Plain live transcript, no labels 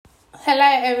Hello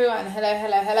everyone, hello,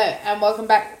 and welcome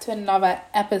back to another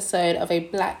episode of a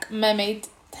Black Mermaid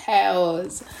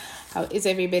Tales. How is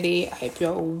everybody? I hope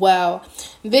you're all well.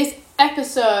 This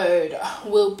episode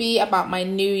will be about my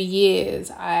New Year's.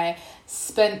 I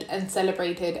spent and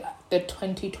celebrated the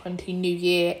 2020 New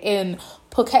Year in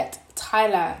Phuket,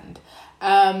 Thailand.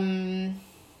 I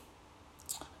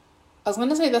was going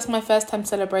to say that's my first time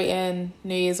celebrating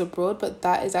New Year's abroad, but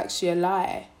that is actually a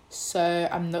lie. So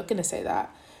I'm not going to say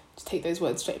that. Just take those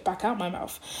words straight back out my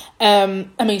mouth.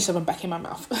 Shove them back in my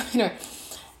mouth.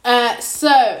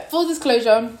 So, full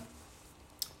disclosure,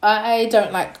 I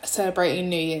don't like celebrating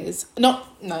New Year's. I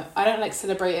don't like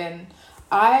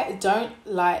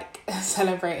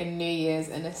celebrating New Year's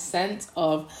in a sense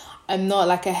of I'm not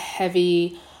like a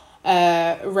heavy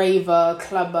raver,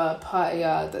 clubber,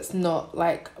 partier. That's not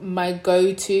like my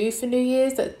go-to for New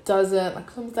Year's. That doesn't like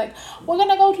someone's like, we're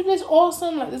gonna go to this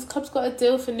awesome, like this club's got a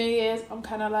deal for New Year's. I'm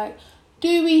kind of like,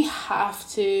 do we have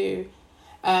to?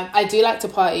 I do like to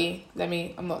party.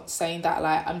 I'm not saying that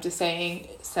like, I'm just saying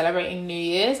celebrating New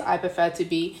Year's, I prefer to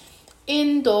be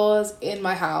indoors in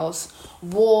my house,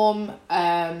 warm,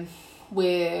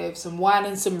 with some wine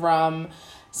and some rum,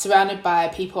 surrounded by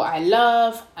people I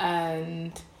love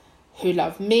and who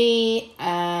love me,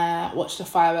 watch the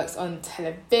fireworks on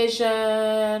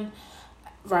television,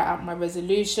 write out my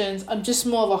resolutions. I'm just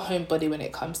more of a homebody when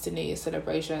it comes to New Year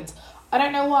celebrations. I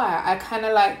don't know why. I kind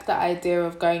of like the idea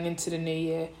of going into the New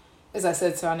Year, as I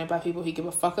said, surrounded by people who give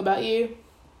a fuck about you.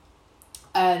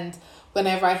 And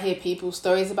whenever I hear people's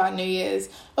stories about New Year's,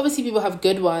 obviously people have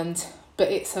good ones,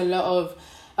 but it's a lot of,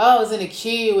 I was in a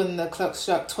queue when the clock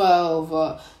struck 12,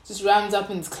 or just rammed up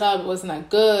in this club, it wasn't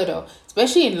that good, or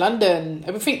especially in London,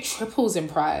 everything triples in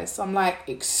price. I'm like,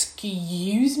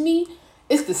 excuse me?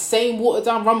 It's the same watered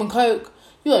down rum and coke.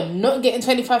 You are not getting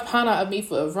 £25 out of me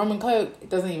for a rum and coke. It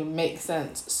doesn't even make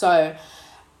sense. So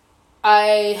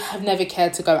I have never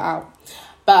cared to go out.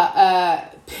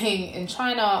 But being in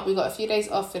China, we got a few days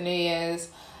off for New Year's.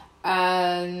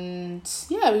 And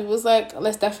yeah, we was like,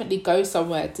 let's definitely go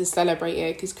somewhere to celebrate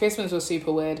it, because Christmas was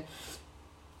super weird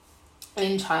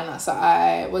in China. So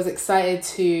I was excited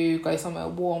to go somewhere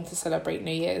warm to celebrate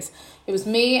New Year's. It was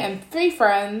me and 3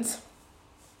 friends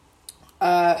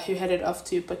who headed off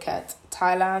to Phuket,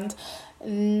 Thailand.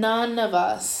 None of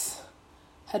us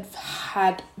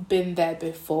had been there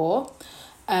before.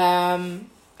 And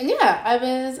yeah,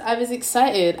 I was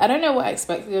excited. I don't know what I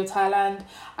expected of Thailand.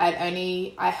 I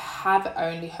have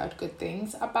only heard good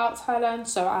things about Thailand,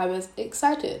 so I was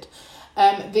excited.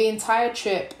 The entire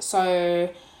trip, so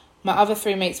my other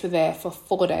 3 mates were there for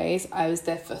 4 days. I was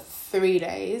there for 3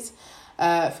 days,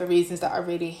 for reasons that are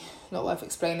really not worth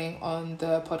explaining on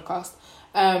the podcast.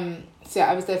 So yeah,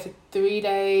 I was there for 3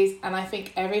 days, and I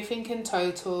think everything in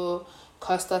total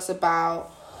cost us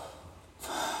about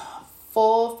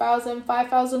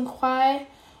 5,000 kwai,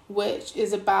 which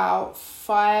is about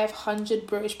 500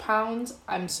 British pounds.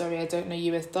 I'm sorry, I don't know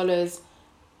US dollars.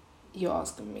 You're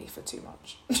asking me for too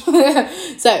much.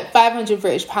 So 500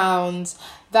 British pounds.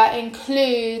 That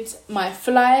includes my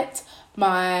flight,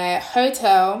 my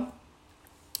hotel,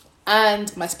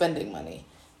 and my spending money.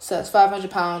 So it's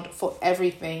 £500 for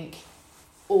everything,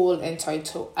 all in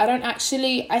total. I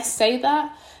say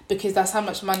that because that's how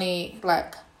much money,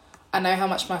 like, I know how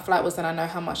much my flight was and I know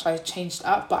how much I changed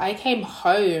up, but I came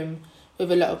home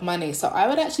with a lot of money. So I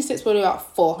would actually say it's probably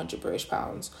about 400 British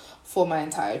pounds for my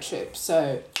entire trip.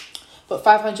 So, but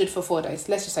 500 for 4 days.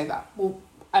 Let's just say that. Well,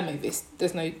 I made this.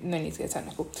 There's no need to get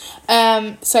technical.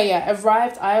 So yeah,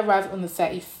 I arrived on the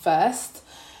 31st.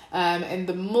 In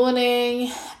the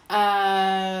morning,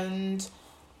 and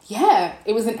yeah,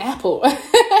 it was an airport.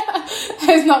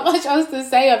 There's not much else to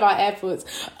say about airports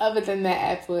other than they're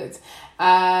airports.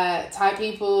 Thai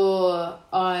people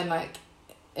on like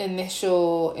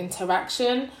initial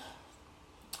interaction,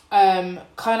 coming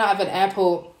out of an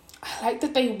airport, I like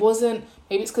that they wasn't,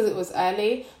 maybe it's because it was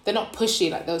early, they're not pushy.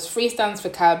 Like there was free stands for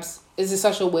cabs. This is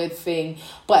such a weird thing,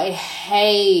 but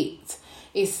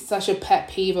it's such a pet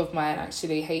peeve of mine,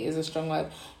 actually. Hate is a strong word.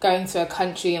 Going to a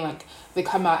country and like they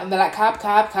come out and they're like cab,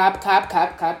 taxi.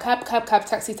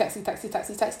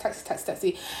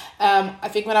 I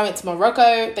think when I went to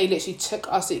Morocco, they literally took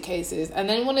our suitcases and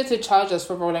then wanted to charge us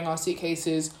for rolling our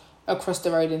suitcases across the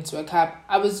road into a cab.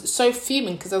 I was so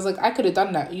fuming because I was like, I could have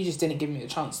done that. You just didn't give me a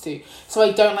chance to. So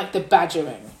I don't like the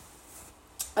badgering.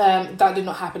 That did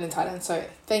not happen in Thailand. So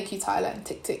thank you, Thailand.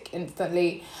 Tick, tick,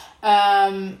 instantly.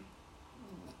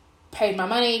 Paid my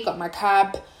money, got my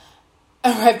cab,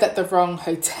 arrived at the wrong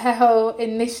hotel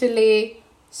initially.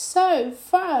 So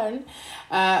fun.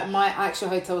 My actual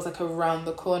hotel was like around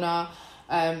the corner,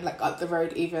 like up the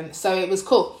road even. So it was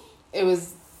cool. it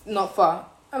was not far.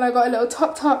 And I got a little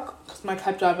tuk-tuk, because my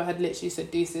cab driver had literally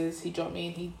said deuces. He dropped me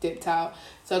and he dipped out.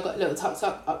 So I got a little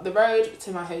tuk-tuk up the road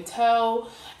to my hotel,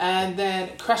 and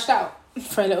then crashed out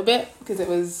for a little bit, because it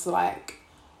was like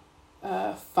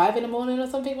 5 in the morning or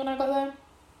something when I got there.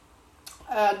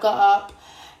 Got up,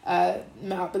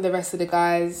 met up with the rest of the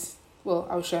guys. Well,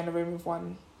 I was sharing a room with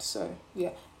one, so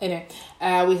yeah. Anyway,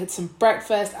 we had some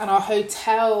breakfast, and our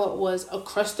hotel was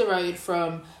across the road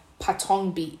from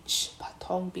Patong Beach, I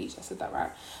said that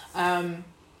right.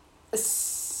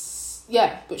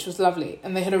 Yeah, which was lovely.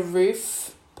 And they had a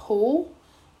roof pool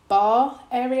bar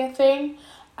area thing.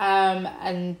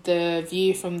 And the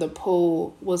view from the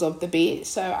pool was of the beach.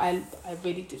 So I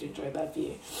really did enjoy that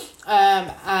view.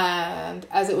 And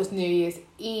as it was New Year's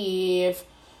Eve,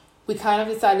 we kind of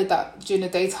decided that during the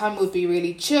daytime would be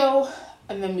really chill,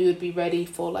 and then we would be ready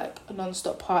for like a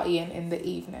non-stop partying in the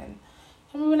evening.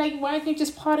 And we were like, why don't you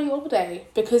just party all day?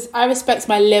 Because I respect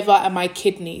my liver and my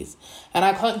kidneys, and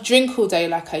I can't drink all day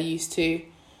like I used to.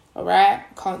 All right?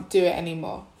 Can't do it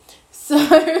anymore.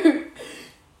 So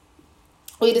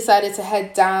we decided to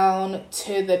head down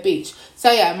to the beach. So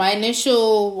yeah, my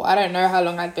initial, I don't know how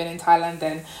long I'd been in Thailand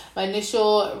then. My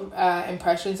initial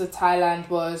impressions of Thailand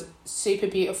was super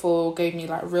beautiful, gave me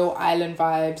like real island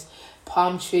vibes,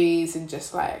 palm trees, and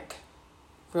just like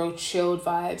real chilled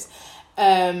vibes.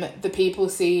 The people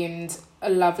seemed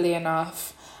lovely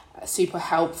enough, super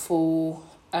helpful,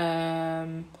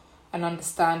 and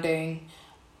understanding,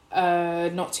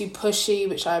 not too pushy,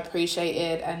 which I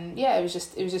appreciated. And yeah, it was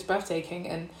just breathtaking,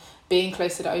 and being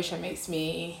close to the ocean makes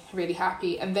me really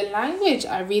happy. And the language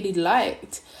I really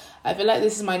liked. I feel like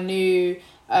this is my new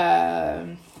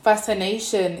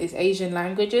fascination, is Asian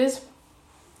languages.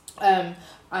 I'm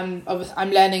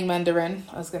learning Mandarin.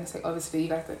 I was going to say, obviously you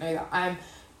guys don't know that. I'm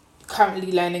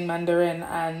currently learning Mandarin,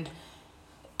 and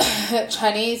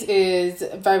Chinese is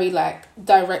very like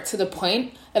direct to the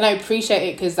point, and I appreciate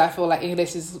it because I feel like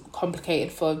English is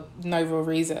complicated for no real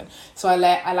reason. So I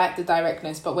like the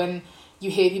directness, but when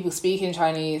you hear people speak in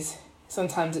Chinese,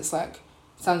 sometimes it's like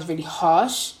sounds really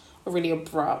harsh or really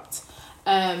abrupt.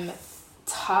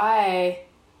 Thai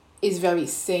is very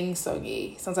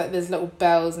sing-songy. Sounds like there's little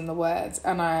bells in the words,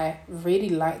 and I really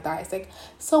like that. It's like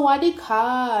sawadee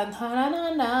ka, na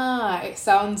na na.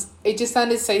 It just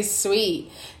sounded so sweet.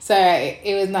 So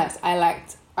it was nice. I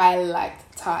liked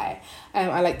Thai.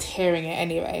 I liked hearing it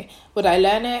anyway. Would I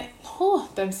learn it?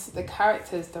 The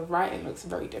characters, the writing looks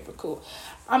very difficult.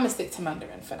 I'm gonna stick to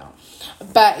Mandarin for now.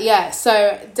 But yeah,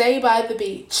 so day by the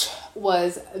beach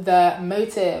was the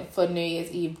motive for New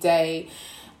Year's Eve day.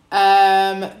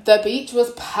 The beach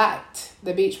was packed.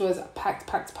 The beach was packed.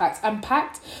 I'm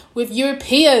packed with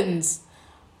Europeans.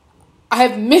 I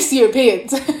have missed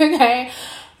Europeans, okay?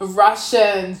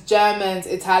 Russians, Germans,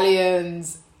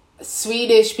 Italians,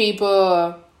 Swedish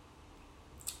people,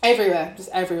 everywhere, just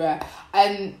everywhere.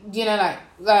 And, you know, like,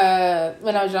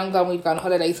 when I was younger, we'd go on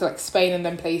holiday to, like, Spain and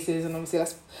them places, and obviously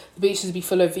the beaches would be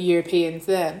full of Europeans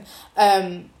then.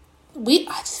 I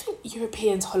just think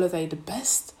Europeans holiday the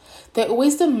best. They're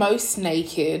always the most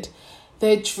naked.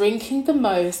 They're drinking the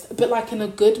most, but like in a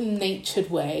good-natured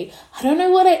way. I don't know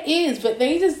what it is, but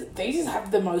they just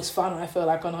have the most fun, I feel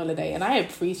like, on holiday, and I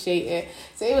appreciate it.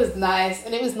 So it was nice,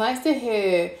 and it was nice to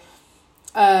hear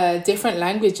different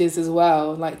languages as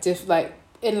well. Like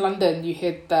in London, you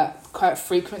hear that quite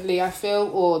frequently, I feel,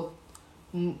 or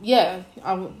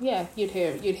you'd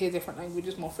hear different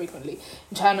languages more frequently.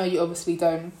 In China, you obviously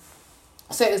don't.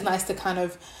 So it was nice to kind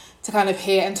of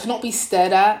hear and to not be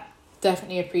stared at.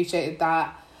 Definitely appreciated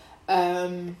that.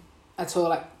 At all,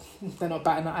 like, they're not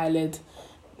batting an eyelid.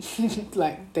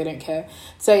 Like, they don't care.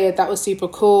 So yeah, that was super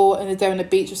cool. And the day on the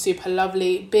beach was super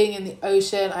lovely. Being in the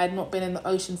ocean, I had not been in the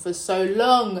ocean for so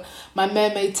long. My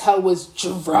mermaid tail was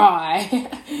dry.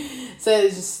 So it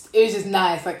was just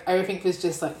nice. Like, everything was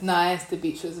just like nice. The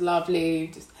beach was lovely.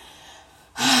 Just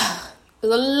it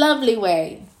was a lovely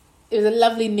way. It was a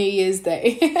lovely New Year's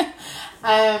Day.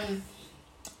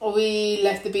 We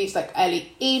left the beach like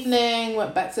early evening,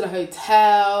 went back to the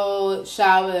hotel,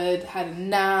 showered, had a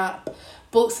nap,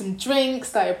 bought some drinks,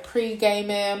 started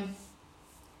pre-gaming,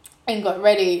 and got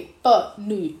ready for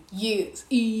New Year's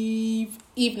Eve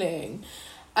evening.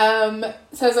 So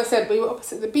as I said, we were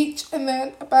opposite the beach, and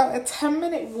then about a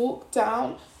 10-minute walk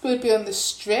down, we would be on the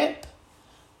strip.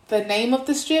 The name of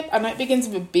the strip, I know it begins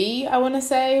with a B, I want to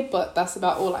say, but that's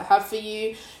about all I have for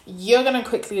you. You're going to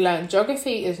quickly learn.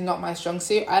 Geography is not my strong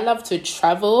suit. I love to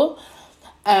travel,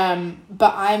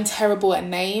 but I'm terrible at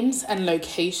names and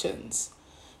locations.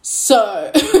 So,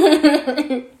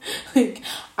 like,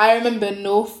 I remember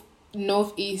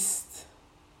northeast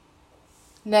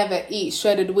never eat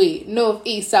shredded wheat. North,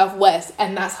 east, south, west.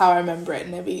 And that's how I remember it.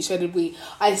 Never eat shredded wheat.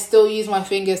 I still use my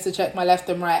fingers to check my left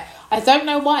and right. I don't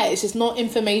know why. It's just not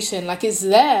information. Like, it's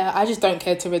there. I just don't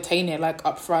care to retain it, like,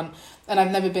 up front. And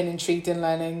I've never been intrigued in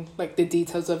learning, like, the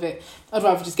details of it. I'd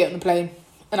rather just get on the plane.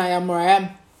 And I am where I am.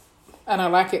 And I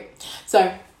like it.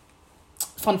 So,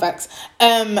 fun facts.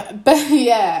 But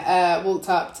yeah, walked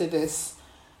up to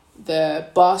the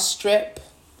bar strip,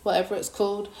 whatever it's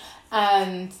called.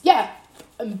 And yeah,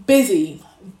 busy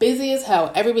as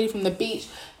hell. Everybody from the beach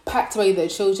packed away their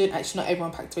children. Actually, not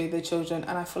everyone packed away their children,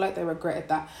 and I feel like they regretted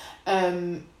that.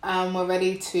 And we're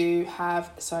ready to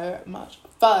have so much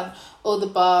fun. All the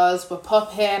bars were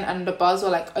popping, and the bars were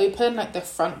like open, like the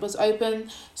front was open,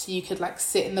 so you could like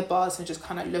sit in the bars and just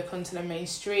kind of look onto the main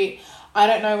street. I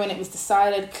don't know when it was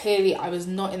decided. Clearly, I was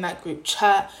not in that group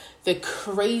chat. The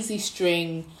crazy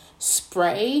string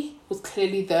spray was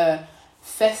clearly the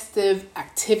festive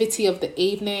activity of the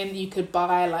evening. You could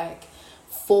buy like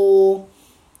 400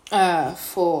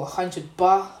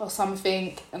 baht or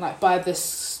something, and like buy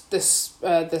this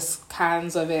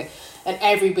cans of it, and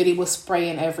everybody was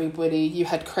spraying everybody. You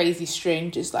had crazy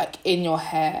string just like in your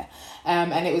hair,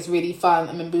 and it was really fun.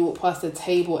 I remember we walked past the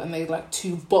table and they had like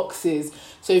 2 boxes.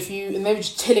 So and they were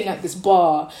just chilling at this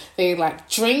bar. They had like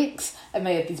drinks and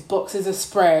they had these boxes of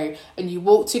spray, and you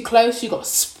walked too close, you got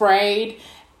sprayed.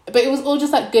 But it was all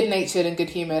just like good natured and good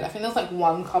humoured. I think there was like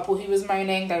one couple who was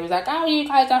moaning. They was like, "Oh, you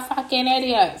guys are fucking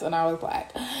idiots," and I was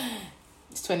like,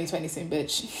 "It's 2020 soon,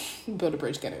 bitch. Build a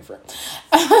bridge, get over it."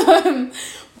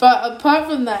 But apart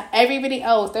from that, everybody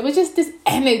else, there was just this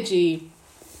energy,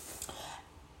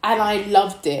 and I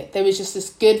loved it. There was just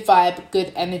this good vibe,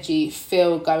 good energy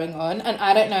feel going on, and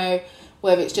I don't know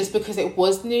whether it's just because it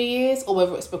was New Year's or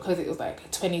whether it's because it was like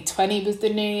 2020 was the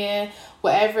New Year.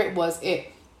 Whatever it was, it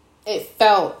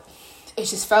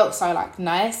just felt so like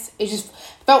nice. It just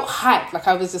felt hyped. Like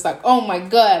I was just like, oh my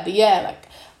god, yeah, like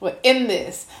we're in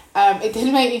this. It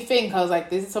did make me think. I was like,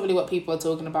 this is probably what people are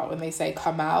talking about when they say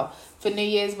come out for New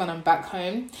Year's when I'm back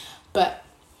home. But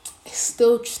it's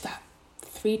still just that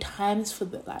 3 times for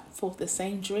the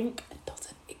same drink. It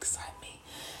doesn't excite me,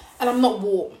 and I'm not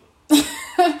warm.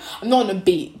 I'm not on the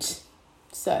beach,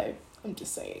 so I'm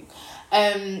just saying.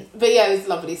 But yeah, it was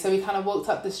lovely. So we kind of walked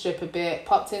up the strip a bit,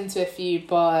 popped into a few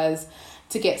bars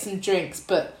to get some drinks,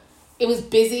 but it was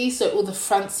busy, so all the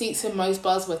front seats in most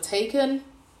bars were taken.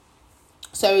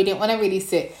 So we didn't want to really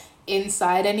sit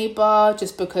inside any bar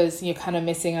just because you're kind of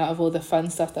missing out of all the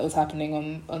fun stuff that was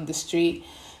happening on the street.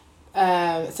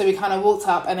 So we kind of walked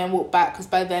up and then walked back, because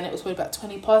by then it was probably about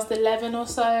 11:20 or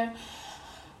so.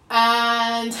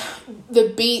 And the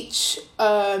beach,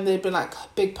 there'd been like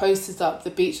big posters up. The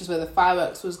beach was where the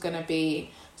fireworks was going to be.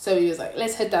 So we was like,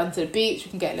 let's head down to the beach.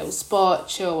 We can get a little spot,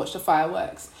 chill, watch the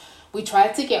fireworks. We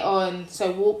tried to get on,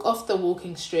 so walk off the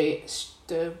walking street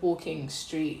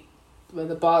where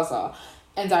the bars are.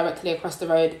 And directly across the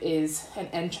road is an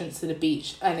entrance to the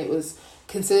beach. And it was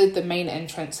considered the main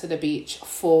entrance to the beach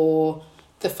for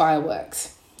the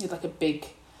fireworks. It was like a big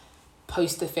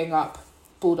poster thing up,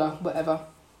 border, whatever.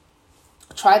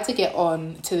 Tried to get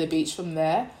on to the beach from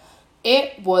there.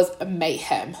 It was a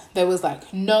mayhem. There was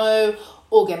like no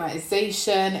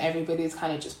organization. Everybody's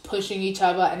kind of just pushing each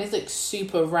other, and it's like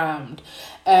super rammed.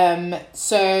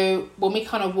 So when we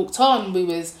kind of walked on, we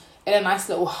was in a nice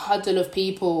little huddle of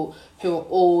people who were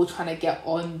all trying to get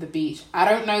on the beach. I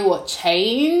don't know what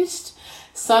changed.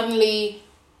 Suddenly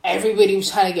everybody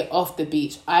was trying to get off the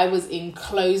beach. I was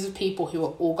enclosed with people who were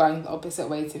all going the opposite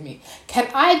way to me. Can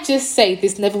I just say,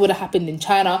 this never would have happened in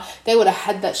China. They would have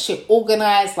had that shit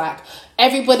organized. Like,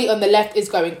 everybody on the left is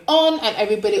going on and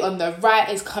everybody on the right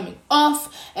is coming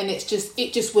off, and it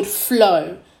just would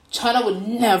flow. China would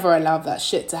never allow that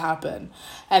shit to happen.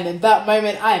 And in that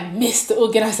moment, I missed the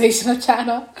organization of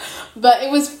China. But it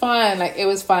was fine. Like, it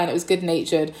was fine. It was good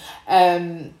natured.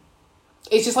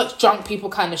 It's just like drunk people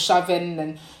kind of shoving,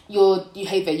 and you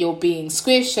hate that you're being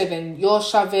squished, and then you're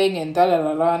shoving, and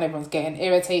and everyone's getting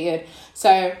irritated.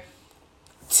 So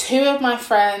 2 of my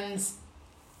friends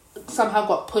somehow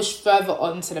got pushed further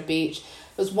onto the beach.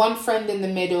 There was one friend in the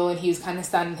middle, and he was kind of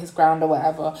standing his ground or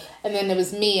whatever. And then there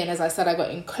was me, and as I said, I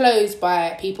got enclosed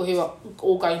by people who were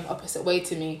all going the opposite way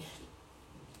to me.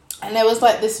 And there was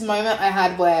like this moment I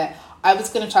had where I was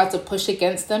going to try to push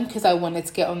against them because I wanted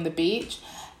to get on the beach.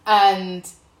 And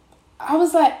I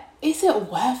was like, is it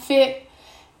worth it?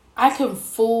 I can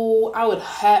fall. I would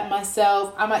hurt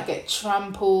myself. I might get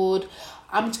trampled.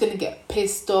 I'm just going to get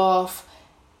pissed off.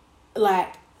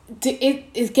 Like,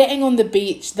 is getting on the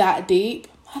beach that deep?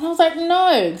 And I was like,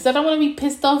 no, because I don't want to be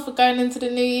pissed off for going into the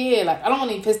new year. Like, I don't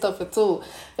want to be pissed off at all.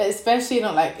 But especially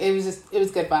not like, it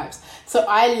was good vibes. So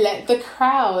I let the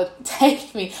crowd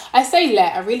take me. I say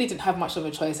I really didn't have much of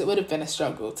a choice. It would have been a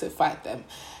struggle to fight them.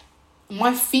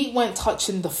 My feet weren't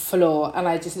touching the floor, and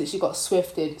I just literally got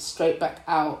swifted straight back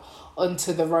out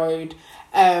onto the road.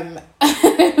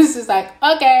 It was just like,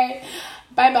 okay,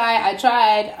 bye-bye, I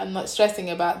tried. I'm not stressing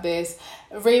about this.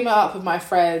 Re met up with my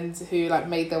friends who like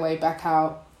made their way back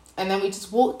out, and then we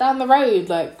just walked down the road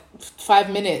like 5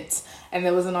 minutes, and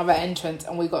there was another entrance,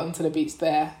 and we got onto the beach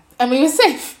there, and we were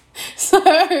safe. So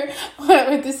the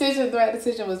right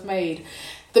decision was made.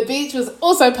 The beach was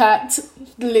also packed.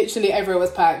 Literally everywhere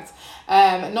was packed.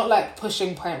 Not like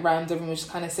pushing point round, everyone was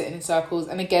just kind of sitting in circles.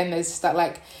 And again, there's just that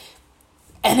like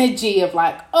energy of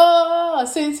like, oh,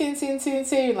 soon,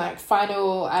 like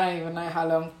final, I don't even know how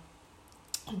long,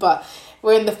 but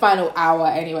we're in the final hour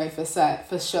anyway for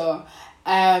sure.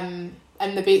 And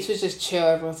the beach was just chill,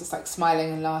 everyone's just like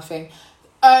smiling and laughing.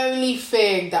 Only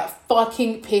thing that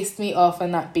fucking pissed me off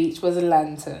on that beach was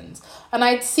lanterns. And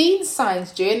I'd seen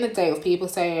signs during the day of people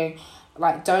saying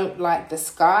like, don't light the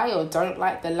sky or don't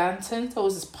light the lanterns. There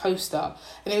was this poster,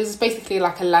 and it was basically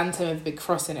like a lantern with a big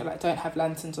cross in it, like don't have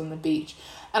lanterns on the beach.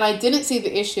 And I didn't see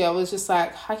the issue. I was just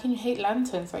like, how can you hate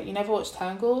lanterns? Like, you never watched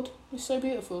Tangled? It's so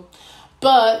beautiful.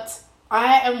 But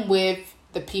I am with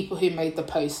the people who made the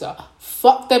poster.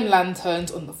 Fuck them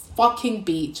lanterns on the fucking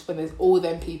beach when there's all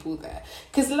them people there.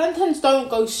 Because lanterns don't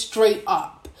go straight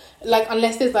up. Like,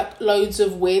 unless there's like loads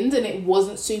of wind and it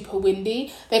wasn't super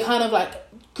windy, they kind of like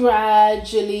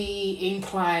gradually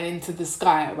incline into the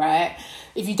sky, right?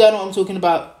 If you don't know what I'm talking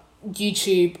about,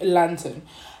 YouTube lantern.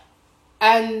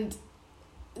 And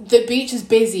the beach is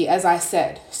busy, as I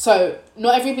said. So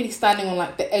not everybody's standing on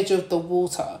like the edge of the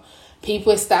water.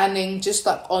 People are standing just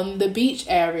like on the beach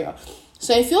area.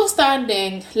 So if you're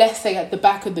standing, let's say at the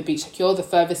back of the beach, like you're the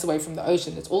furthest away from the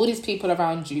ocean, there's all these people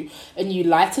around you, and you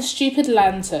light a stupid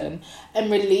lantern and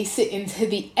release it into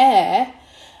the air,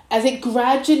 as it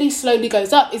gradually slowly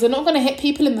goes up, is it not going to hit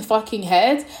people in the fucking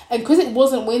head? And because it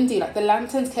wasn't windy, like the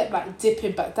lanterns kept like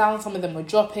dipping back down, some of them were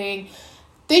dropping.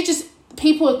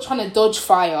 People were trying to dodge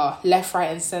fire left, right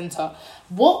and centre.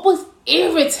 What was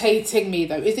irritating me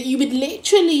though is that you would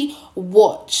literally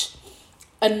watch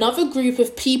another group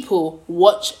of people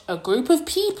watch a group of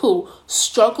people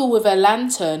struggle with a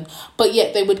lantern, but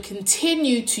yet they would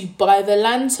continue to buy the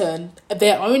lantern,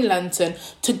 their own lantern,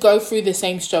 to go through the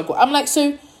same struggle. I'm like,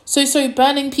 so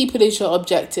burning people is your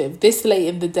objective this late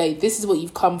in the day. This is what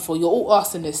you've come for. You're all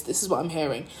arsonists. This is what I'm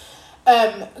hearing.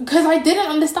 Because I didn't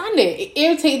understand it. It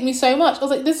irritated me so much. I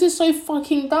was like, this is so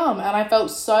fucking dumb. And I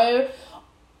felt so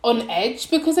on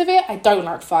edge because of it. I don't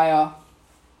like fire.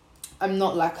 I'm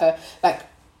not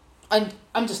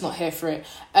I'm just not here for it.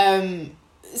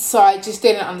 So I just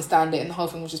didn't understand it, and the whole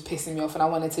thing was just pissing me off, and I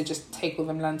wanted to just take all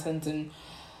them lanterns and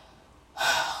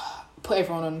put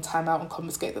everyone on timeout and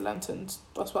confiscate the lanterns.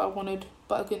 That's what I wanted,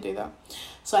 but I couldn't do that.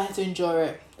 So I had to endure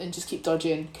it and just keep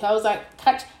dodging. Cause I was like,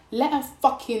 let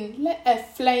a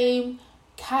flame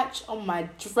catch on my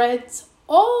dreads.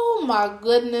 Oh my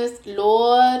goodness,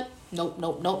 Lord.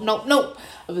 Nope.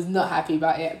 I was not happy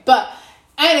about it. But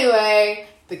anyway,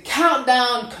 the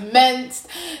countdown commenced.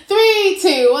 3,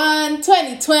 2, 1,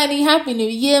 2020. Happy New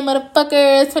Year,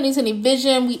 motherfuckers. 2020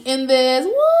 vision. We in this.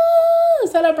 Woo!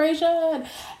 Celebration.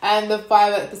 And the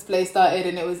firework display started,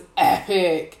 and it was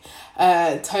epic.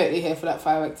 Totally here for that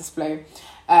firework display.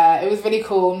 It was really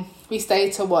cool. We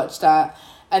stayed to watch that.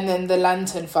 And then the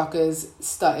lantern fuckers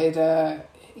started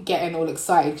getting all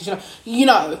excited. Because, you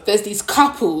know, there's these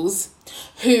couples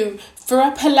who threw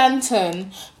up a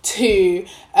lantern to,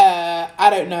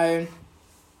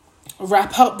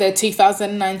 wrap up their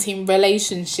 2019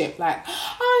 relationship. Like,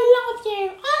 I love you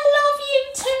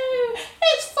too.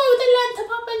 Let's throw the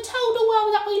lantern up and tell the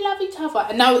world that we love each other.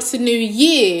 And now it's a new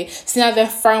year, so now they're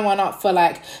throwing one up for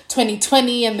like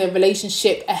 2020 and the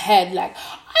relationship ahead. Like,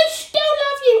 I still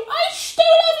love you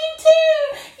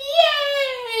too.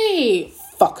 Yay!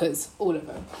 Fuckers, all of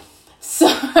them. So,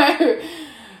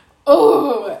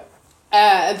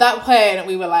 at that point,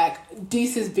 we were like,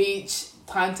 deuces beach,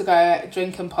 time to go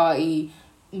drink and party,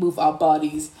 move our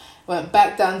bodies. Went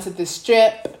back down to the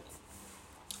strip,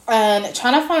 and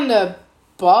trying to find a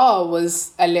bar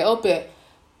was a little bit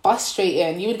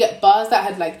frustrating. You would get bars that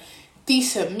had like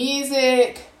decent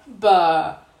music,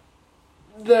 but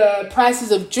the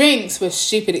prices of drinks were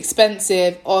stupid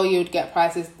expensive, or you would get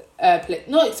prices,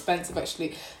 not expensive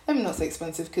actually. Let me not say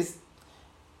expensive, because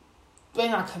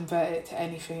when I convert it to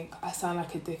anything, I sound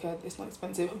like a dickhead. It's not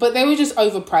expensive. But they were just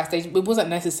overpriced. It wasn't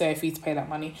necessary for you to pay that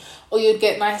money. Or you'd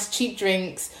get nice, cheap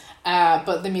drinks,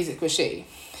 but the music was shitty.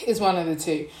 It's one of the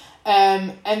two.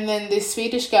 And then this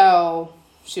Swedish girl,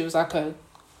 she was like her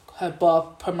bar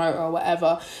promoter or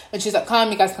whatever. And she's like,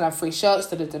 come, you guys can have free shots.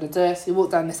 So we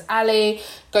walk down this alley,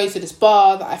 go to this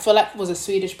bar that I feel like was a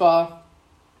Swedish bar.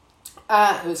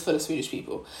 It was full of Swedish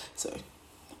people. So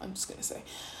I'm just going to say.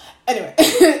 Anyway,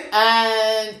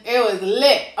 and it was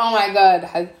lit. Oh my god,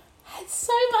 had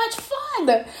so much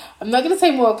fun. I'm not gonna say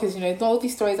more because all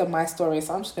these stories are my stories,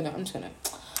 so I'm just gonna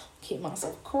keep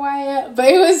myself quiet. But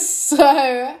it was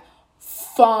so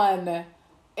fun.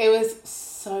 It was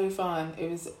so fun. It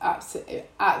was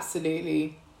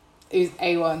absolutely. It was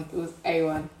A1. It was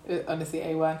A1. It was honestly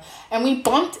A1. And we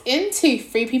bumped into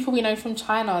 3 people we know from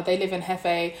China. They live in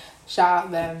Hefei. Shout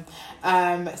out them.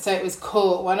 So it was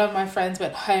cool. One of my friends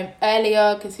went home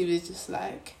earlier because he was just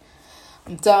like,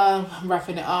 I'm done. I'm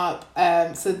wrapping it up.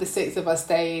 So the 6 of us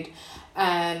stayed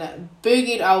and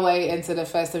boogied our way into the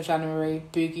 1st of January.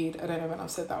 Boogied. I don't know when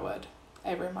I've said that word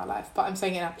ever in my life, but I'm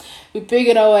saying it now. We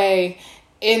boogied our way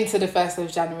into the 1st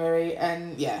of January.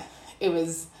 And yeah, it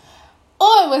was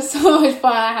so much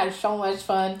fun. I had so much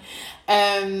fun.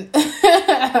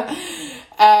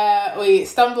 We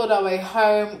stumbled our way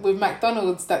home with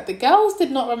McDonald's that the girls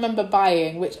did not remember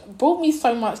buying, which brought me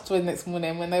so much joy the next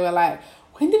morning when they were like,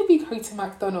 when did we go to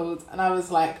McDonald's? And I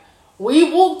was like,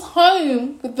 we walked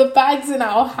home with the bags in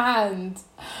our hand.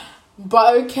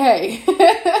 But okay.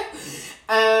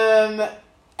 And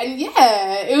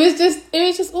yeah, it was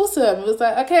just awesome. It was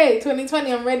like, okay,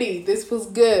 2020, I'm ready. This was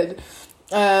good.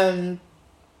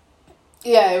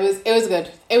 Yeah, it was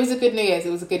good. It was a good New Year's.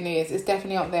 It's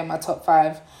definitely up there in my top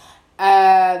 5.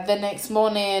 The next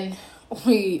morning,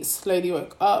 we slowly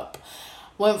woke up,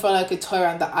 went for like a tour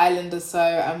around the island or so,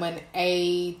 and went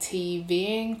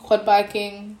ATVing, quad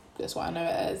biking. That's what I know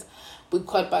it is. We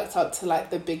quad biked up to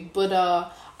like the Big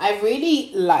Buddha. I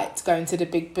really liked going to the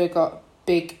Big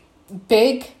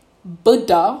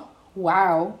Buddha.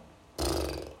 Wow,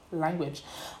 language.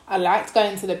 I liked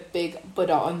going to the Big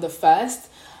Buddha on the 1st.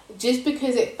 Just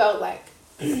because it felt like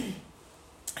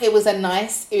it was I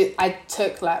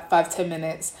took like 5-10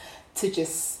 minutes to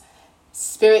just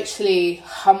spiritually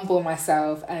humble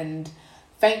myself and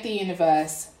thank the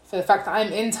universe for the fact that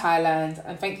I'm in Thailand,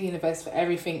 and thank the universe for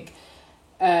everything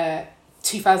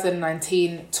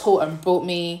 2019 taught and brought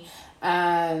me,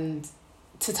 and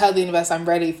to tell the universe I'm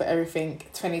ready for everything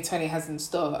 2020 has in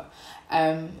store.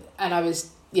 And it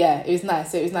was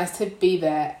nice. It was nice to be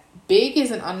there. Big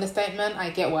is an understatement. I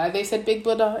get why they said Big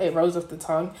Buddha. It rolls off the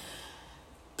tongue.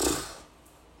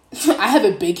 I have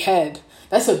a big head.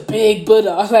 That's a big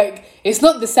Buddha. Like, it's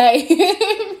not the same.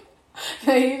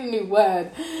 I need a new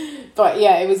word. But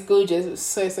yeah, it was gorgeous.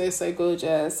 It was so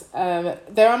gorgeous.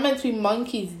 There are meant to be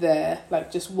monkeys there,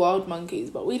 like just wild monkeys,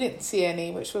 but we didn't see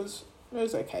any, which was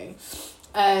okay.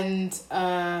 And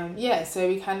so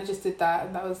we kind of just did that,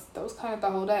 and that was kind of the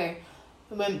whole day.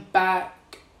 We went back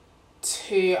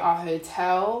to our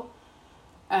hotel.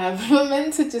 We were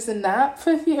meant to just nap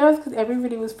for a few hours because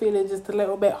everybody was feeling just a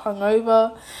little bit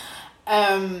hungover.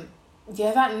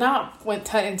 That nap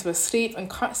turned into a sleep,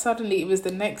 and suddenly it was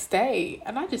the next day,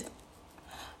 and I just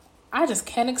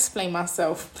can't explain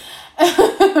myself.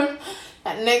 That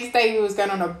next day we was going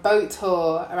on a boat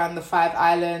tour around the 5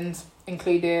 islands,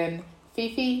 including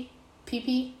Phi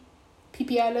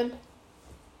Island.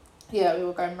 Yeah, we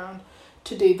were going around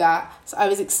to do that. So I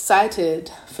was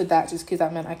excited for that just because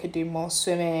that meant I could do more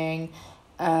swimming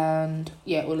and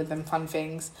all of them fun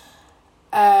things.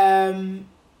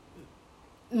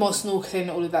 More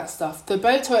snorkeling, all of that stuff. The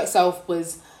boat tour itself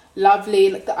was lovely.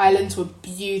 Like, the islands were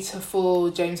beautiful.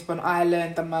 James Bond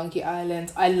Island, the Monkey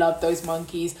Island. I love those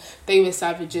monkeys. They were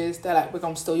savages. They're like, we're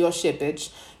gonna steal your shit,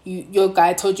 bitch. Your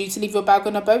guy told you to leave your bag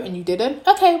on a boat and you didn't?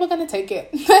 Okay, we're gonna take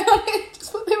it.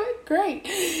 They were great.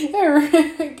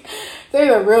 They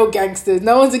were real gangsters.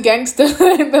 No one's a gangster.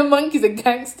 The monkeys are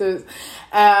gangsters.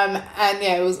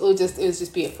 It was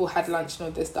just beautiful. Had lunch and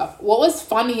all this stuff. What was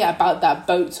funny about that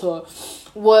boat tour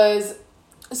was,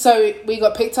 so we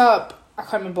got picked up, I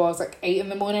can't remember, it was like 8 in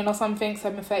the morning or something,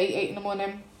 7:30, 8 in the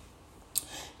morning.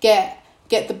 Get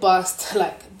the bus to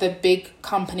like the big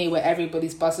company where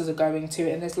everybody's buses are going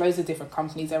to, and there's loads of different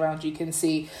companies around you can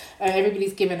see.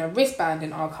 Everybody's given a wristband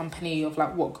in our company of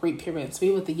like what group you're in. So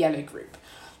we were the yellow group.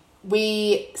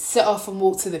 We set off and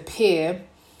walked to the pier,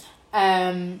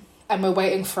 and we're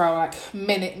waiting for our like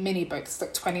mini boat. It's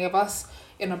like 20 of us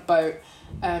in a boat,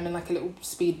 in like a little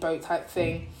speedboat type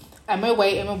thing. And we're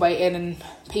waiting, and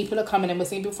people are coming in. We're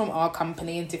seeing people from our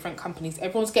company and different companies.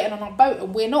 Everyone's getting on our boat,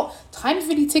 and we're not. Time's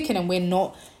really ticking, and we're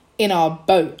not in our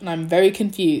boat, and I'm very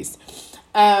confused.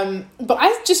 But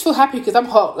I just feel happy because I'm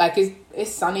hot. Like,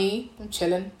 it's sunny. I'm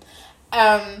chilling.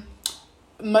 There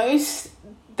was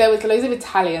loads of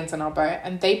Italians on our boat,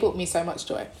 and they brought me so much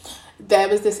joy. There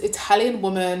was this Italian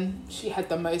woman. She had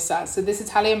the most sass. So this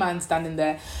Italian man standing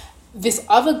there. This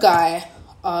other guy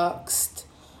asked,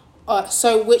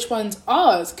 so which one's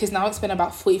ours? Because now it's been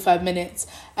about 45 minutes,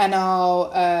 and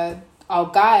our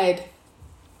guide,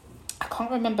 I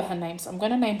can't remember her name, so I'm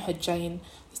going to name her Jane.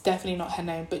 It's definitely not her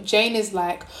name, but Jane is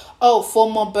like,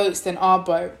 4 more boats than our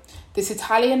boat. This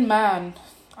Italian man,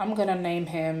 I'm going to name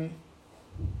him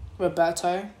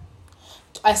Roberto.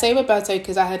 I say Roberto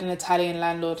because I had an Italian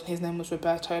landlord and his name was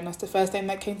Roberto, and that's the first name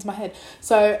that came to my head.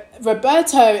 So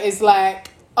Roberto is like,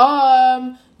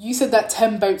 you said that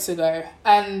 10 boats ago.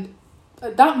 And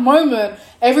at that moment,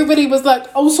 everybody was like,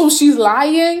 oh, so she's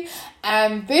lying.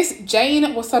 And this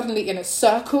Jane was suddenly in a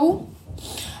circle,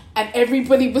 and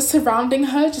everybody was surrounding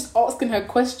her, just asking her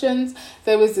questions.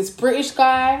 There was this British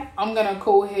guy, I'm going to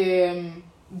call him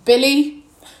Billy.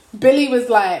 Billy was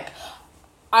like,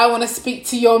 I want to speak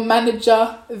to your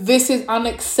manager. This is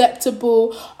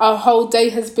unacceptable. Our whole day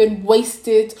has been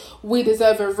wasted. We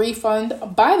deserve a refund.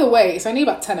 By the way, it's only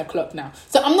about 10 o'clock now.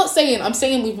 So I'm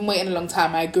saying we've been waiting a long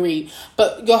time. I agree.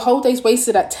 But your whole day's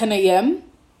wasted at 10 a.m.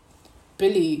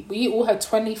 Billy, we all had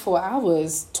 24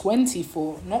 hours.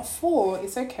 24, not 4.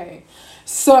 It's okay.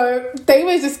 So they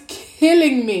were just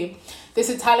killing me. This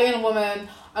Italian woman,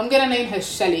 I'm going to name her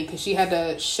Shelly because she had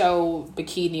a shell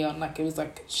bikini on, like it was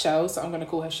like shell, so I'm going to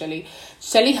call her Shelly.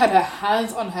 Shelly had her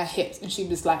hands on her hips and she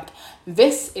was like,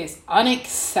 this is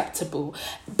unacceptable.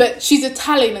 But she's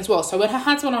Italian as well, so when her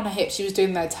hands went on her hips, she was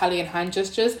doing the Italian hand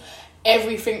gestures,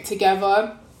 everything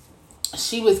together.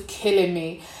 She was killing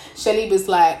me. Shelly was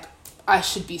like, I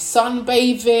should be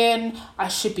sunbathing, I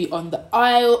should be on the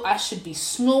aisle, I should be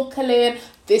snorkeling,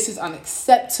 this is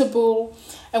unacceptable.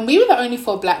 And we were the only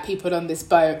 4 black people on this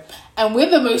boat, and we're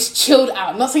the most chilled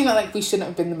out. Not saying that like we shouldn't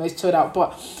have been the most chilled out,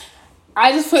 but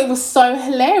I just thought it was so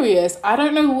hilarious. I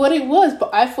don't know what it was,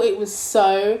 but I thought it was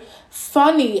so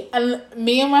funny. And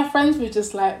me and my friends were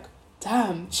just like,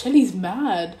 damn, Shelly's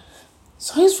mad.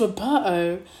 So is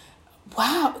Roberto.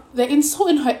 Wow, they're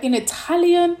insulting her in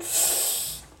Italian.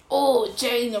 Oh,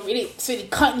 Jane, it's really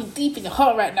cutting you deep in your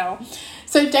heart right now.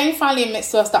 So Jane finally admits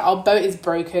to us that our boat is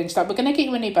broken. She's like, we're going to get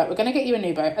you a new boat. We're going to get you a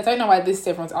new boat. I don't know why this is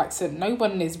everyone's accent. No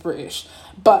one is British.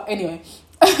 But anyway,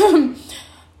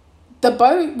 the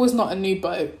boat was not a new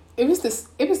boat. It was the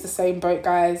same boat,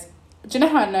 guys. Do you know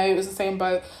how I know it was the same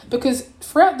boat? Because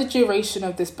throughout the duration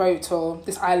of this boat tour,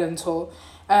 this island tour,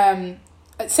 at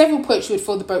several points you would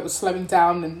feel the boat was slowing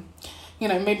down and, you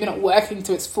know, maybe not working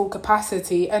to its full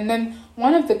capacity. And then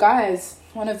one of the guys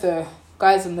on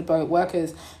the boat,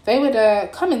 workers, they would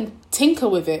come and tinker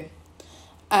with it.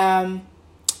 And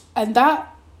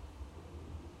that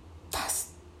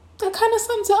kind of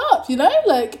sums it up, you know?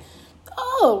 Like,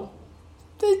 oh,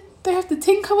 they have to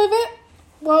tinker with it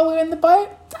while we're in the boat?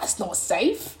 That's not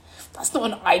safe. That's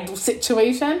not an ideal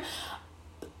situation.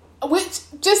 Which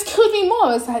just killed me more.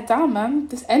 I was like, damn, man,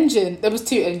 this engine. There was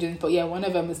 2 engines, but yeah, one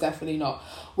of them was definitely not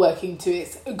working to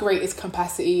its greatest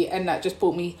capacity, and that just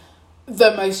brought me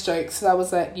the most jokes. So I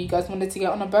was like, you guys wanted to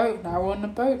get on a boat. Now we're on a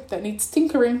boat that needs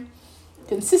tinkering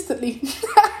consistently.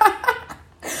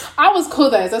 I was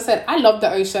cool though. As I said, I love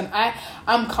the ocean.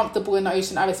 I'm comfortable in the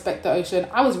ocean. I respect the ocean.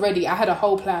 I was ready. I had a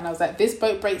whole plan. I was like, this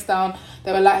boat breaks down.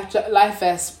 There were life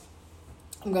vests.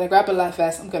 I'm going to grab a life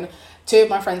vest. 2 of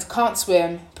my friends can't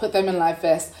swim, put them in life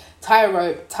vests, tie a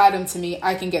rope, tie them to me.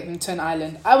 I can get them to an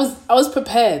island. I was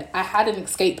prepared. I had an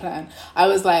escape plan. I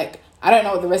was like, I don't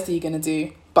know what the rest of you are going to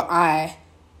do, but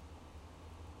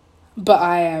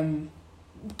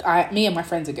me and my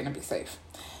friends are going to be safe.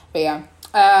 But yeah,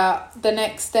 the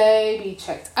next day we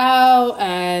checked out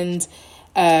and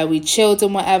we chilled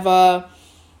and whatever,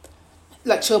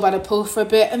 like chill by the pool for a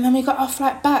bit, and then we got our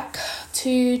flight back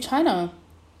to China.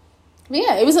 But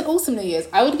yeah, it was an awesome New Year's.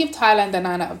 I would give Thailand a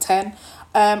 9 out of 10.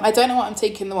 I don't know what I'm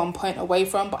taking the 1 point away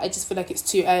from, but I just feel like it's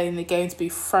too early in the game to be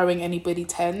throwing anybody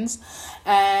 10s.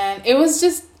 And it was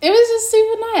just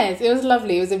super nice. It was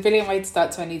lovely. It was a brilliant way to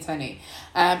start 2020.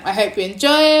 I hope you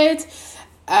enjoyed.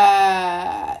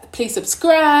 Please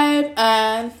subscribe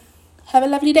and have a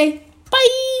lovely day.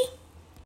 Bye.